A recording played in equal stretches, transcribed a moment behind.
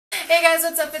Hey guys,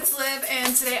 what's up? It's Liv,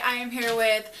 and today I am here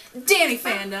with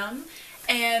DannyyFandom,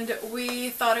 and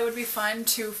we thought it would be fun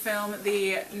to film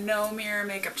the No Mirror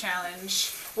Makeup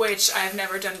Challenge, which I've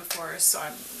never done before, so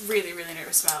I'm really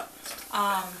nervous about.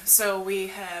 So we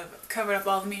have covered up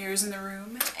all the mirrors in the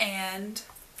room, and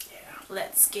yeah,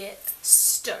 let's get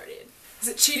started. Is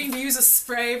it cheating to use a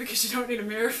spray because you don't need a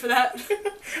mirror for that?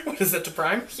 What is it, to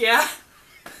prime? Yeah.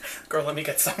 Girl, let me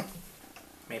get some.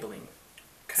 Maybelline.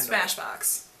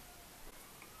 Smashbox.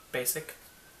 Basic.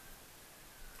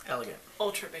 Elegant.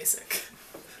 Ultra basic.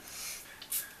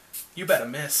 You bet I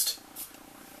missed.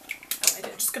 Oh, I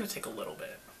did. Just gonna take a little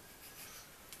bit.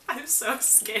 I'm so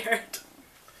scared.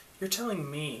 You're telling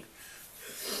me.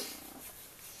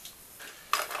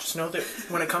 Just know that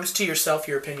when it comes to yourself,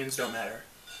 your opinions don't matter.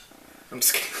 I'm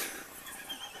just kidding.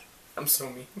 I'm so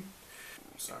mean.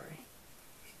 I'm sorry.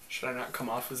 Should I not come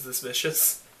off as this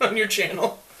vicious on your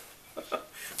channel?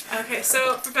 Okay,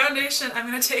 so for foundation, I'm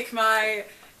going to take my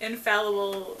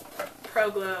Infallible Pro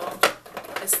Glow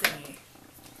as thingy.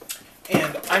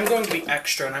 And I'm going to be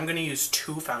extra, and I'm going to use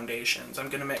two foundations. I'm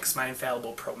going to mix my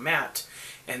Infallible Pro Matte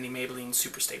and the Maybelline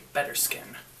Superstay Better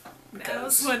Skin.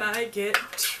 Now's when I get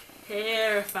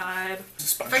terrified.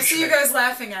 If I If see you guys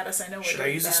laughing at us, I know we're Should I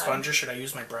use a sponge or should I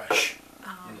use my brush?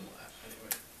 I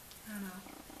don't know.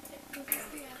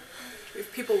 We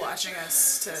have people watching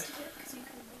us to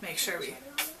make sure we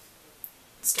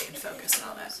stay in focus and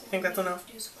all that. Think that's enough?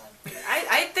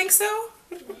 I think so.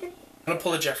 I'm going to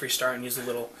pull a Jeffree Star and use a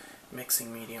little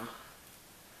mixing medium.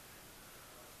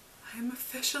 I'm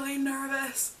officially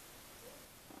nervous.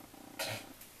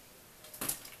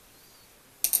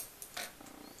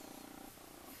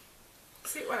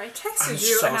 See, when I texted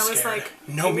you so and I was scared. like,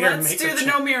 No mirror let's makeup do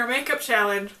the No Mirror Makeup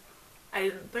Challenge, I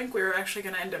didn't think we were actually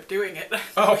going to end up doing it.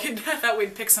 Oh. I thought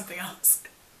we'd pick something else.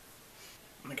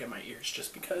 I'm going to get my ears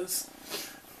just because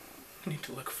I need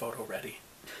to look photo ready.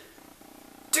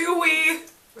 Do we?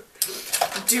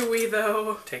 Do we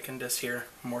though? Taking this here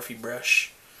Morphe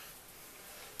brush.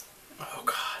 Oh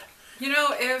god. You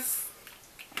know, if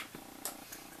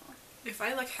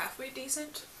I look halfway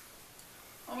decent,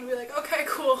 I'm gonna be like, okay,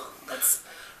 cool. Let's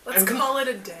call it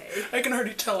a day. I can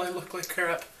already tell I look like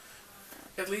crap.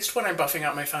 At least when I'm buffing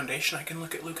out my foundation, I can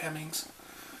look at Luke Hemmings.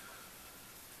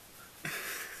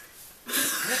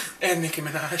 And Nicki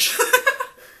Minaj.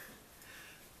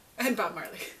 And Bob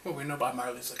Marley. Well, we know Bob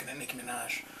Marley's looking at Nicki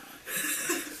Minaj.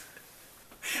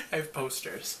 I have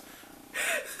posters.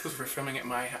 Because we're filming at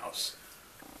my house.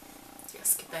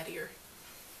 Yes, get that ear.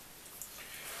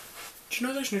 Do you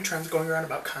know there's new trends going around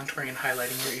about contouring and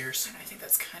highlighting your ears? And I think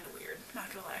that's kind of weird, not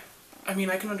gonna lie. I mean,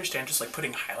 I can understand just like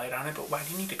putting highlight on it, but why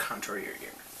do you need to contour your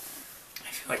ear?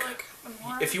 I feel like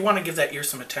if you want to give that ear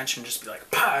some attention, just be like,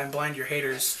 "Pah!" and blind your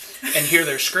haters and hear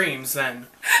their screams, then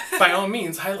by all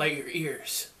means, highlight your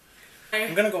ears.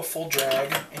 I'm gonna go full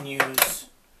drag and use,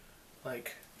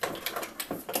 like,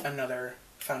 another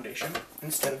foundation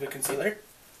instead of a concealer.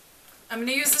 I'm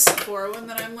gonna use the Sephora one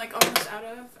that I'm like almost out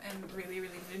of and really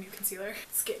need a new concealer.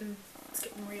 It's getting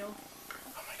real.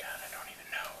 Oh my god, I don't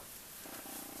even know.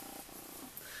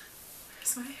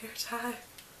 Where's my hair tie?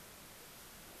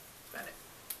 Got it.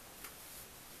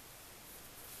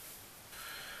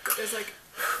 There's like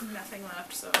nothing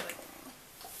left, so like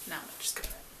now I'm just gonna.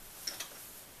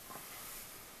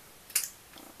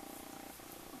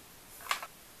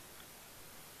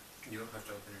 You don't have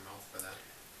to open your mouth for that.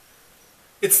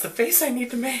 It's the face I need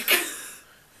to make.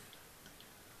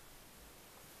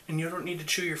 And you don't need to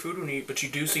chew your food when you eat, but you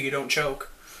do so you don't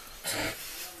choke.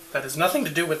 That has nothing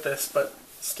to do with this, but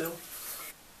still.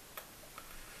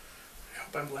 I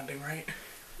hope I'm blending right.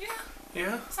 Yeah.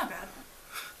 Yeah? It's not bad.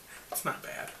 It's not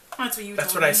bad. That's what you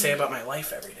That's what I say about my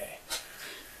life every day.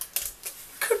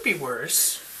 Could be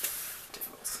worse.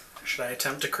 Difficult. Should I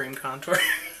attempt to cream contour?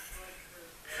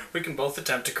 We can both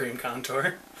attempt to cream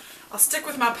contour. I'll stick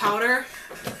with my powder.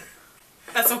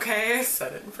 That's okay.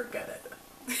 Set it and forget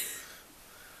it.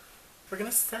 We're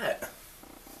gonna set.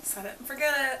 Set it and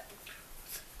forget it.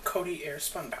 Coty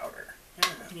Airspun powder. Yeah.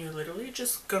 And you're literally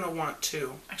just gonna want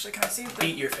to Actually, can I see the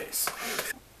beat your face.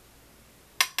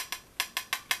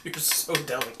 You're so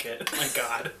delicate. Oh my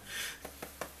god.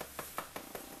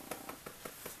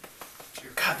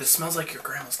 God, this smells like your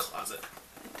grandma's closet.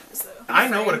 It does, though. I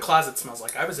know what a closet smells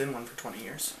like. I was in one for 20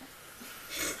 years.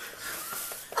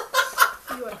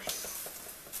 You are.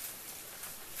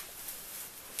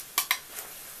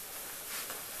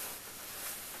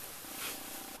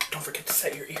 Don't forget to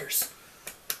set your ears.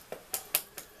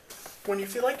 When you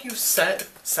feel like you've set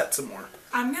some more.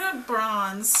 I'm gonna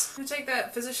bronze. I'm gonna take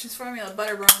that Physicians Formula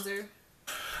butter bronzer.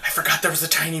 I forgot there was a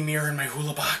tiny mirror in my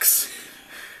hula box.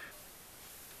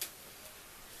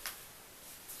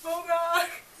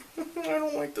 I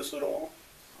don't like this at all.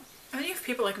 And then you have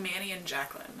people like Manny and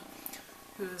Jacqueline,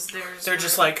 who's theirs. They're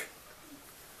just like,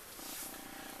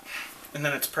 and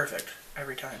then it's perfect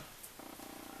every time.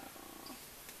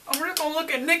 I'm gonna go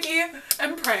look at Nikki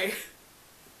and pray.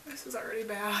 This is already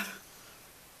bad.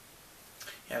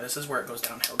 Yeah, this is where it goes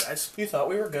downhill, guys. You thought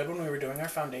we were good when we were doing our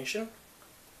foundation?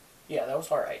 Yeah, that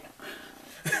was alright.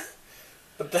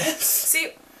 But this...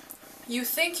 See, you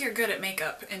think you're good at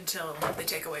makeup until they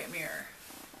take away a mirror.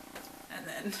 And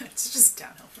then it's just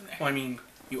downhill from there. Well, I mean,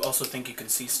 you also think you can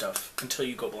see stuff until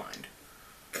you go blind.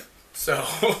 So...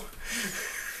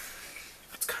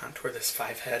 let's contour this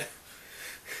 5 head.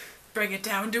 Bring it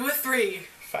down to a 3.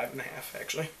 5.5,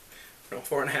 actually. No,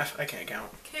 4.5. I can't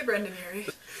count. Okay, Brendan Urie.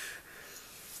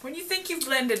 When you think you've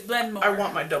blended, blend more. I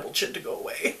want my double chin to go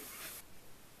away.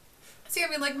 See, I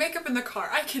mean, like makeup in the car,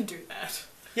 I can do that.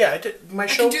 Yeah, I did. My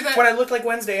show, can do that. when I looked like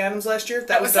Wednesday Addams last year,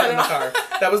 that was done in the car.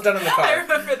 That was done in the car. I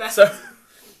remember that. So,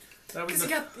 that was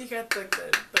because you got like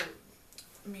the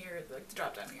mirror, like the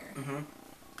drop down mirror.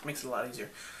 Mm-hmm. Makes it a lot easier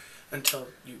until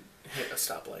you hit a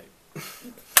stoplight.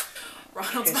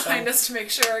 Ronald's behind us to make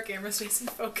sure our camera stays in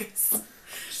focus.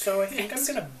 So I think I'm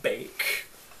gonna bake.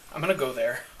 I'm gonna go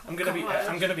there. I'm gonna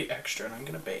be extra, and I'm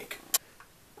gonna bake.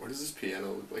 Why does this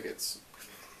piano look like it's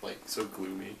like so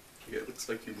gloomy? It looks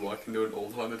like you'd walk into an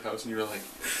old haunted house and you're like.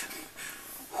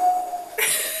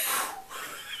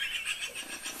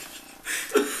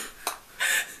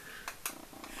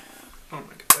 Oh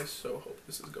my god! I so hope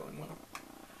this is going well.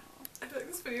 I feel like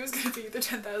this video is gonna be either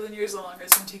 10,000 years long or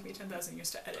it's gonna take me 10,000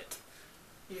 years to edit.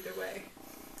 Either way,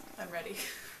 I'm ready.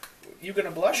 You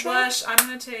gonna blush? Blush. I'm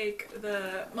gonna take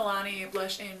the Milani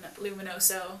blush in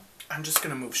Luminoso. I'm just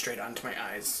gonna move straight onto my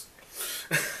eyes.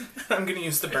 I'm gonna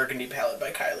use the Burgundy palette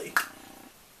by Kylie.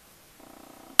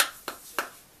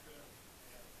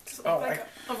 Oh, like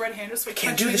a red hand just like I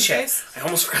can't do this yet. I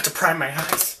almost forgot to prime my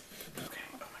eyes. Okay.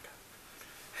 Oh my god.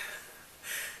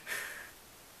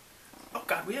 Oh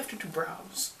god, we have to do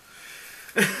brows.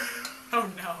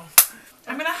 Oh no.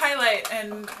 I'm gonna highlight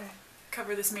and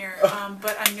cover this mirror,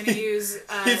 but I'm gonna use...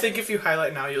 You think if you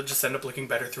highlight now, you'll just end up looking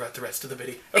better throughout the rest of the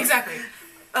video? Exactly.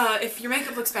 If your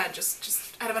makeup looks bad,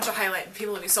 just add a bunch of highlight and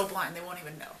people will be so blind they won't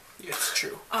even know. It's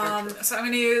true. So I'm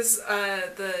gonna use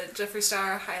the Jeffree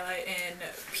Star highlight in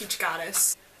Peach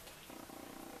Goddess.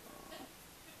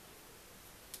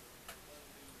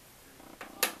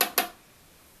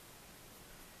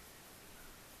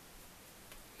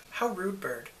 How rude,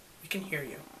 bird. We can hear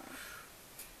you.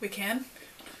 We can?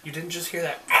 You didn't just hear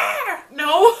that? Ah!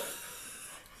 No!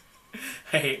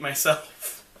 I hate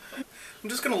myself. I'm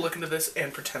just gonna look into this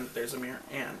and pretend that there's a mirror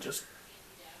and just...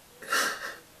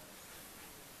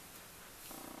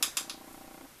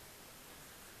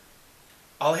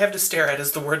 All I have to stare at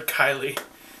is the word Kylie.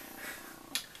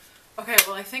 Okay,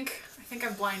 well I think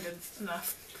I'm blinded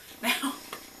enough now.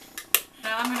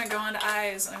 Now I'm gonna go on to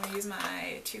eyes and I'm gonna use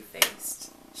my Too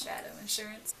Faced Shadow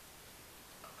Insurance.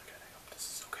 Oh my god, I hope this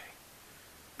is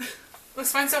okay.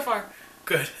 Looks fine so far.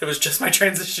 Good, it was just my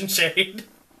transition shade.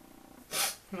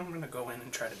 I'm gonna go in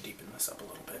and try to deepen this up a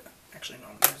little bit. Actually, no,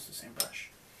 I'm gonna use the same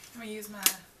brush. I'm gonna use my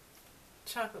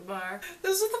chocolate bar.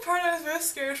 This is the part I was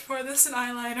most scared for, this and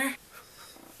eyeliner.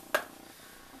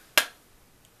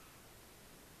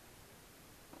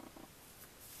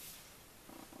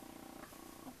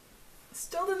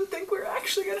 Still didn't think we were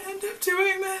actually gonna end up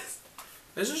doing this.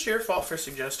 This is your fault for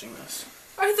suggesting this.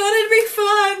 I thought it'd be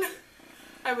fun!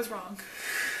 I was wrong.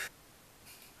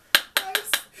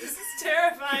 This is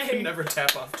terrifying. You can never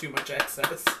tap off too much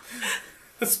excess.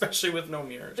 Especially with no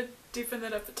mirror. Deepen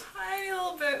it up a tiny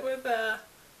little bit with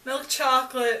milk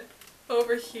chocolate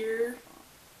over here.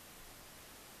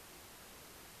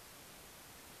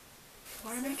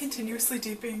 Why am I continuously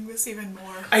deepening this even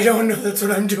more? I don't know, that's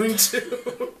what I'm doing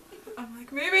too. I'm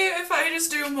like, maybe if I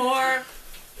just do more,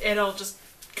 it'll just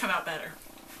come out better.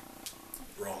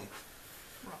 Wrong.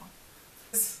 Wrong.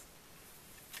 It's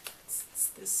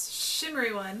this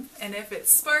shimmery one, and if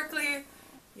it's sparkly,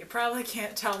 you probably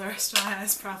can't tell the rest of my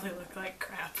eyes probably look like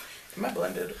crap. Am I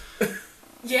blended?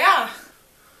 Yeah!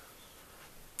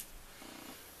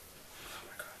 Oh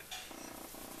my god.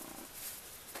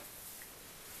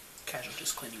 Casual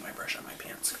just cleaning my brush on my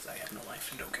pants because I have no life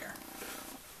and don't care.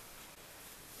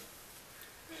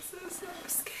 This is so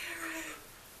scary.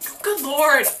 Good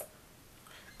lord!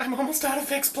 I'm almost out of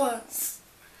Fix Plus.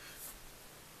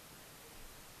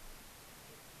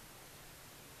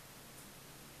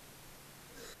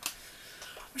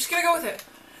 I'm just gonna go with it.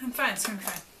 I'm fine, it's gonna be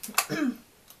fine.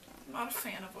 I'm not a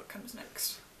fan of what comes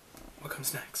next. What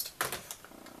comes next?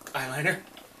 Eyeliner?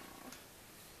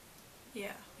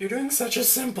 Yeah. You're doing such a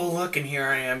simple look and here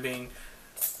I am being...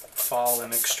 fall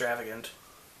and extravagant.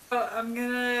 So I'm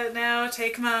gonna now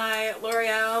take my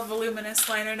L'Oreal Voluminous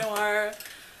Liner Noir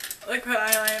liquid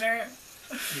eyeliner.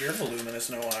 You're voluminous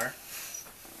noir.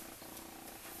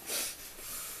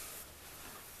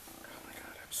 Oh my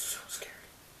god, I'm so scared.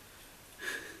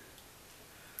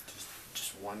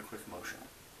 Just one quick motion.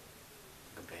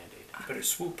 Like a band-aid. You better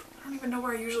swoop. I don't even know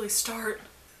where I usually start.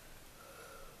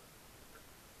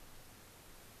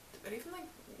 Did that even like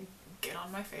get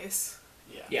on my face?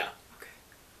 Yeah. Yeah. Okay.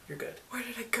 You're good. Where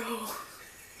did it go?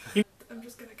 I'm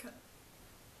just gonna cut.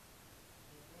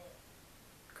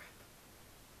 Crap.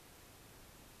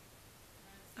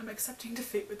 I'm accepting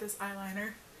defeat with this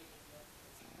eyeliner.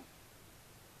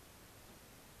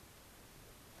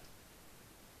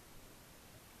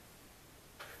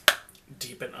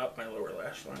 Deepen up my lower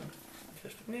lash line.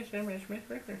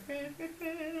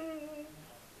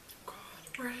 God,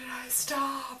 where did I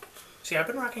stop? See, I've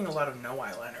been rocking a lot of no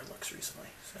eyeliner looks recently,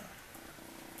 so.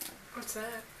 What's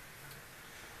that?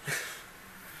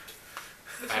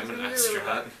 I am an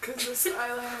astronaut. Because this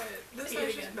eyeliner, this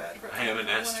eyeliner is bad for I am an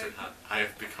astronaut. I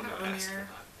have become an astronaut.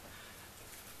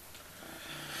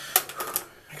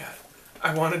 My god.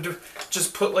 I wanted to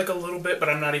just put like a little bit, but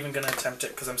I'm not even gonna attempt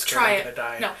it because I'm scared I'm gonna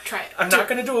die. No, try it. I'm not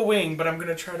gonna do a wing, but I'm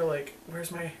gonna try to like,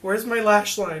 where's my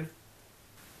lash line?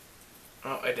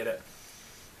 Oh, I did it.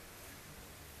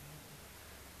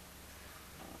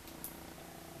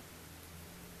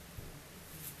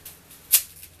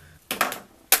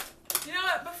 You know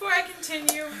what, before I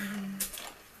continue,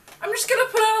 I'm just gonna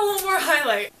put on a little more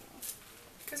highlight.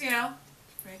 Because, you know,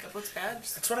 makeup looks bad.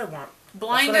 Just That's what I want.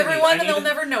 blind everyone and they'll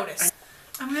never notice.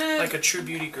 I'm gonna... Like a true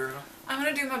beauty girl. I'm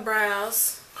gonna do my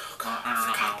brows. Oh god,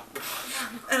 I forgot.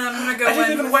 And I'm gonna go I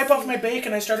didn't even wipe off my bake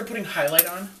and I started putting highlight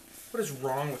on. What is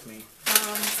wrong with me?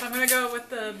 So I'm gonna go with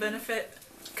the Benefit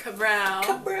Cabral.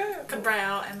 Cabral.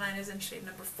 Cabral, and mine is in shade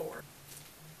number 4.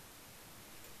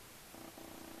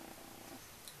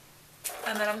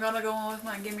 And then I'm gonna go on with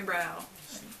my Gimme Brow.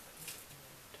 And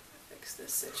fix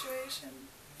this situation.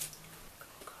 Oh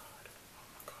god. Oh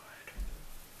my god.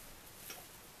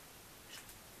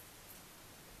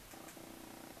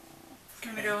 I'm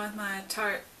gonna go with my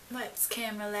Tarte Lights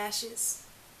Camera Lashes.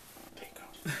 There you go.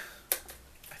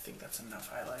 I think that's enough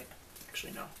highlight.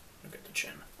 Actually, no. Look at the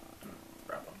chin.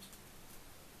 Problems.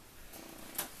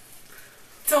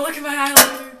 Don't look at my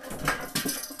eyeliner.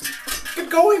 Good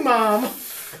going, Mom!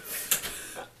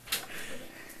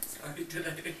 Sorry, did I?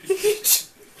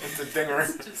 It's a dinger.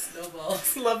 Just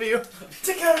snowballs. Love you.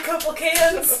 Take out a couple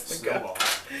cans. Snowball.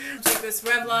 Take this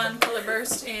Revlon Color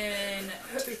Burst in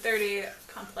 330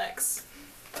 Complex.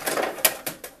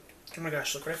 Oh my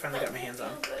gosh, look what I finally got my hands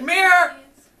on. Mirror!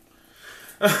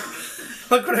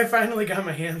 Look what I finally got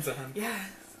my hands on. Yes.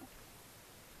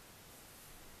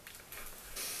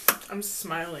 I'm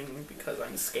smiling because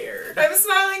I'm scared. I'm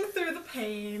smiling through the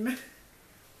pain.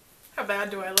 How bad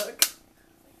do I look?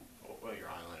 Oh, well, your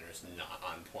eyeliner is not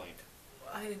on point.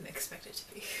 Well, I didn't expect it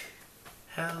to be.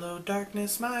 Hello,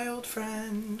 darkness, my old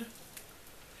friend.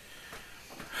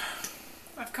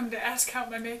 I've come to ask how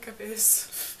my makeup is.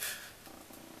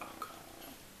 Oh god.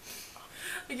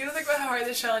 Like, you don't think about how hard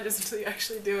this challenge is until you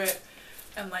actually do it.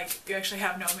 And like, you actually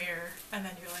have no mirror. And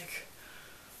then you're like,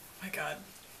 oh my god,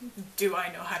 do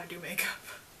I know how to do makeup?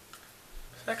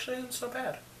 It actually isn't so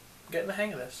bad. I'm getting the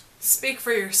hang of this. Speak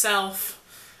for yourself.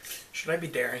 Should I be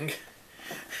daring?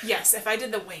 Yes, if I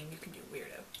did the wing, you can do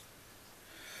weirdo.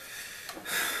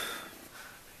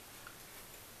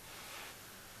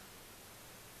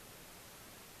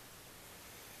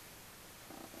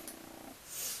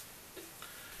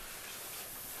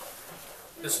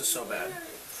 This is so bad.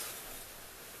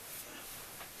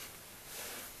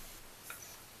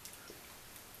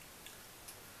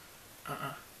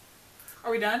 Are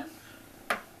we done?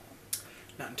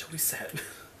 Not until we set.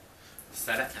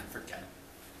 Set it and forget.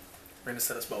 We're gonna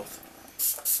set us both.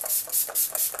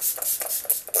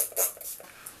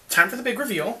 Time for the big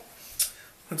reveal.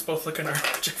 Let's both look in our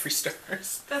Jeffree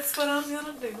Stars. That's what I'm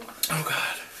gonna do. Oh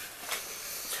god.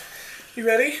 You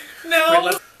ready? No. Wait,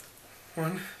 left.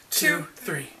 1, 2,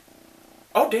 3.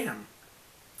 Oh damn.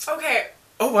 Okay.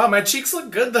 Oh wow, my cheeks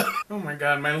look good though. Oh my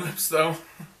god, my lips though.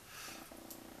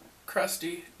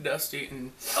 Crusty, dusty,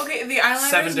 and Okay, the 7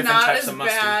 eyeliner's different not types as of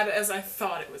mustard. bad as I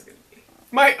thought it was gonna be.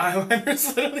 my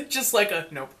eyeliner's literally just like a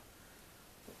nope.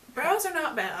 Brows are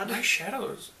not bad. My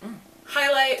shadows.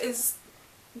 Highlight is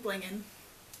blingin'.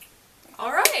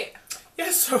 Alright.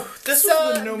 Yeah, so this So,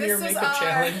 was the No this Mirror is Makeup our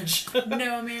Challenge.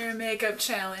 No Mirror Makeup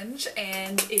Challenge,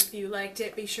 and if you liked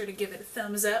it, be sure to give it a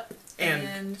thumbs up.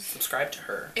 And subscribe to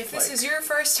her. If this is your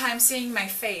first time seeing my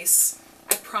face,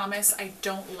 I promise I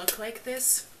don't look like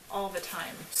this all the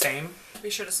time. Same. Be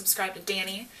sure to subscribe to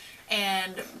Danny,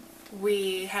 and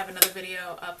we have another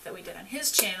video up that we did on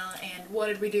his channel. And what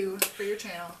did we do for your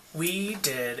channel? We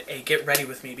did a get ready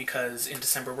with me because in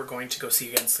December we're going to go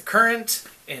see Against the Current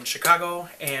in Chicago,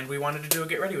 and we wanted to do a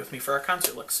get ready with me for our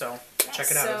concert look, so check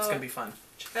it out. It's going to be fun.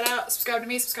 Check that out. Subscribe to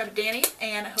me, subscribe to Danny,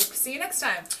 and I hope to see you next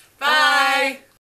time. Bye!